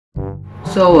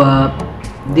So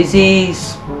this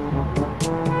is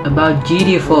about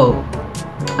GTA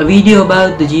 4, a video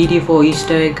about the GTA 4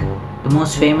 Easter egg. The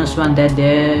most famous one, that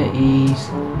there is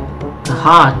a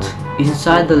heart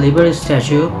inside the Liberty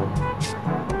statue.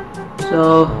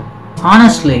 So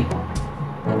honestly,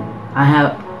 I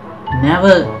have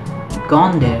never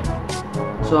gone there,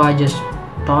 so I just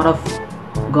thought of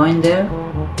going there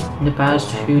in the past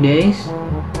few days.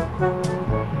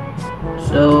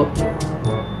 So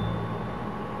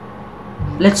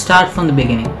let's start from the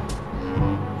beginning.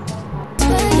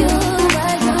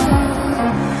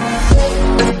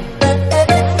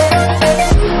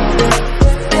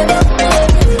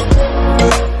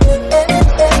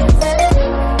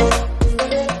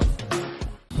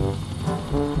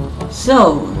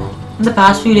 So in the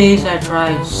past few days I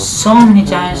tried so many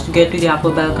times to get to the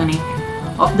upper balcony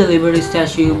of the Liberty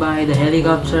statue by the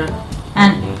helicopter,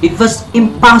 and it was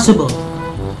impossible.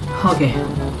 Okay,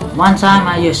 one time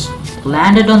I just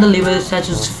landed on the Liberty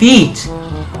statue's feet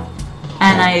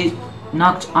and I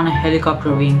knocked on a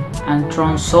helicopter wing and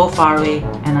thrown so far away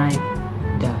and I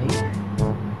died.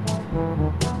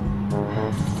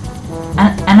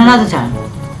 And another time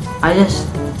I just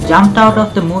jumped out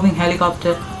of the moving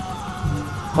helicopter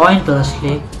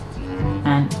pointlessly,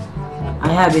 and I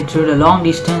have been through the long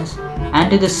distance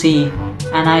and to the sea,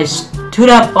 and I stood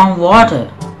up on water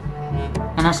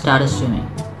and I started swimming.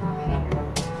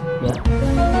 Yeah,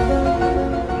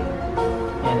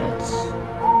 that's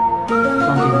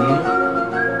something weird.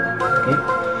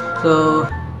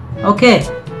 Okay,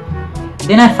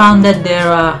 then I found that there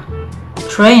are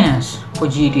trainers for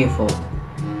GTA 4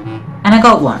 and I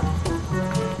got one,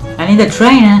 and in the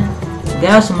trainer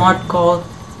there's a mod called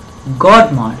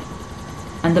God mod,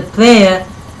 and the player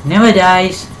never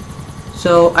dies.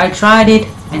 So I tried it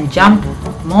and jumped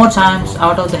more times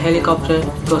out of the helicopter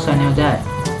because I never died,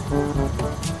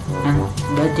 and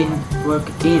that didn't work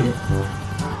either.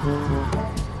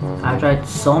 I tried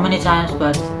so many times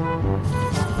but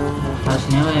I was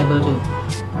never able to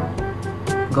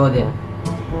go there.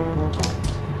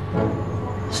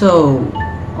 So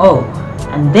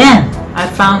and then I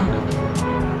found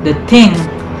the thing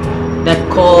that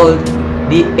called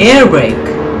the Airbrake.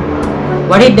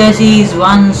 What it does is,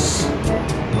 once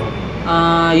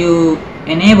you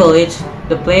enable it,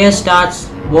 the player starts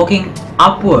walking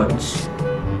upwards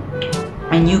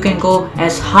and you can go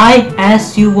as high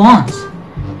as you want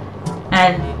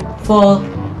and fall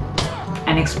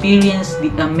and experience the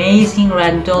amazing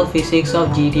ragdoll physics of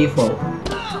GTA 4.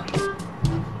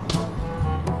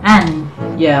 And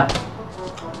yeah,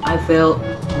 I fell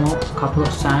a couple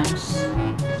of times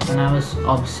and I was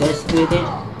obsessed with it.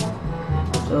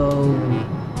 So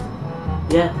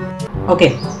yeah,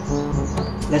 okay,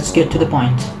 let's get to the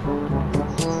point.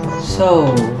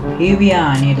 So here we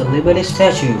are near the Liberty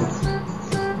statue.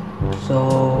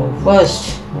 So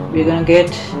first we're gonna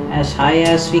get as high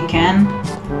as we can,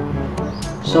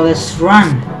 so let's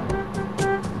run.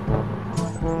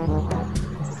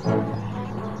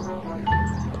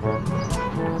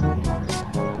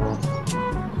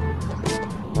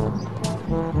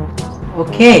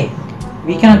 Okay,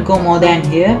 we cannot go more than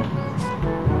here,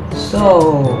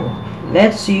 so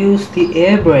let's use the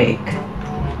air brake.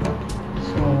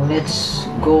 So let's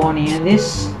go on near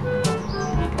this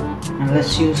and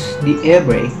let's use the air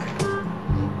brake.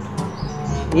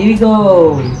 Here we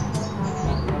go.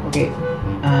 Okay,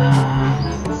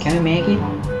 can we make it?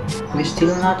 We're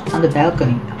still not on the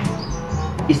balcony.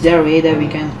 Is there a way that we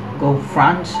can go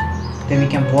front, that we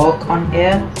can walk on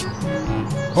air?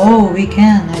 Oh, we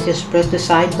can. I just press the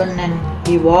side button and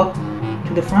we walk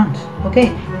to the front.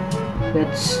 Okay,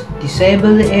 let's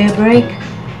disable the air brake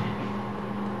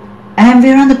and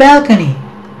we're on the balcony.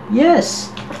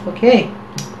 Yes. Okay,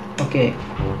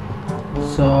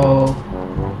 so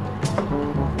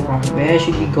from where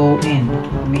should we go in?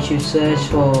 We should search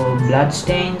for blood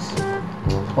stains.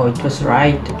 Oh, it was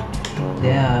right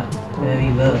there where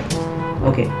we were.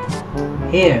 Okay,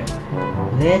 here,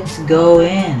 let's go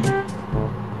in.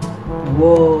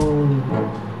 Whoa,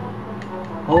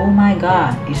 oh my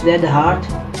god, is that the heart?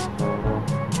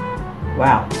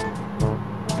 Wow.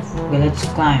 Okay, let's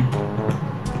climb.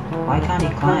 Why can't he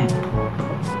climb?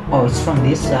 Oh, it's from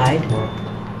this side.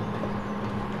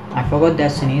 I forgot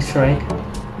that's an Easter egg.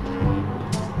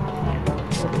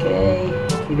 Okay,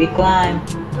 here we climb.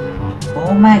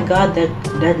 Oh my god,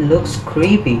 that looks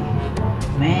creepy.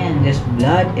 Man, there's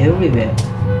blood everywhere.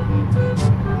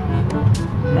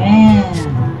 Man,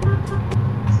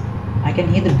 I can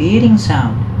hear the beating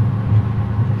sound.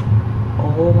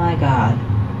 Oh my god.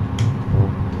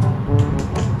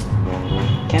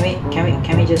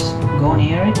 Can we just go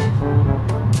near it?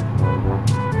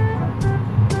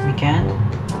 can't.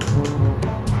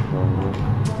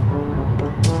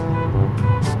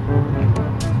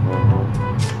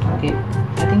 Okay,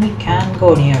 I think we can't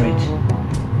go near it.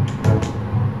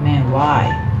 Man,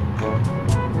 why?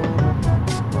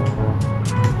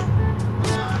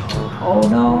 Oh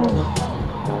no!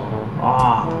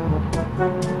 Ah,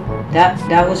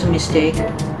 that was a mistake.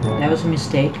 That was a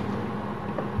mistake.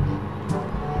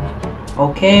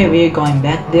 Okay, we're going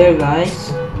back there,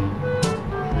 guys.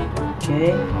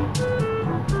 Okay.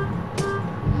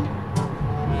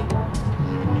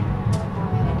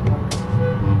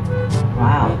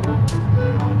 Wow.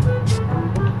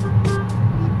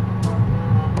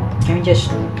 Can we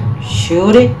just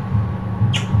shoot it?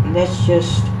 Let's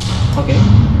just... Okay.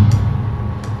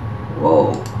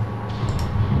 Whoa.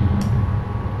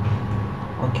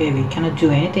 Okay, we cannot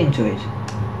do anything to it.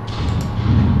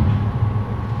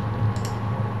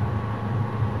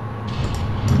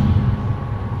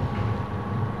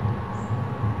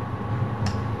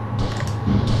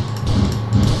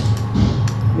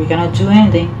 We cannot do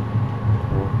anything.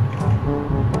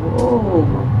 Whoa.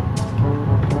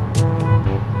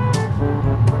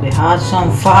 The heart's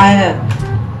on fire.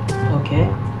 Okay.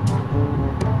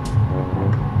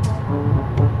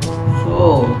 So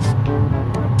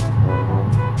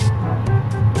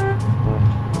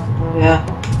yeah,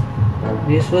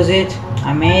 this was it.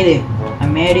 I made it. I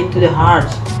made it to the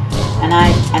heart, and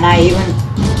I even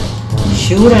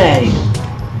shoot at it.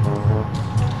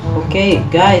 Okay,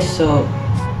 guys. So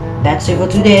that's it for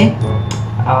today.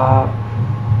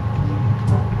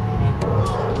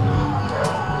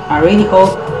 I really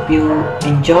hope you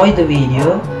enjoyed the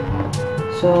video.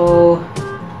 So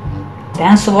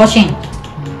thanks for watching.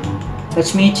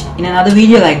 Let's meet in another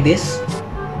video like this.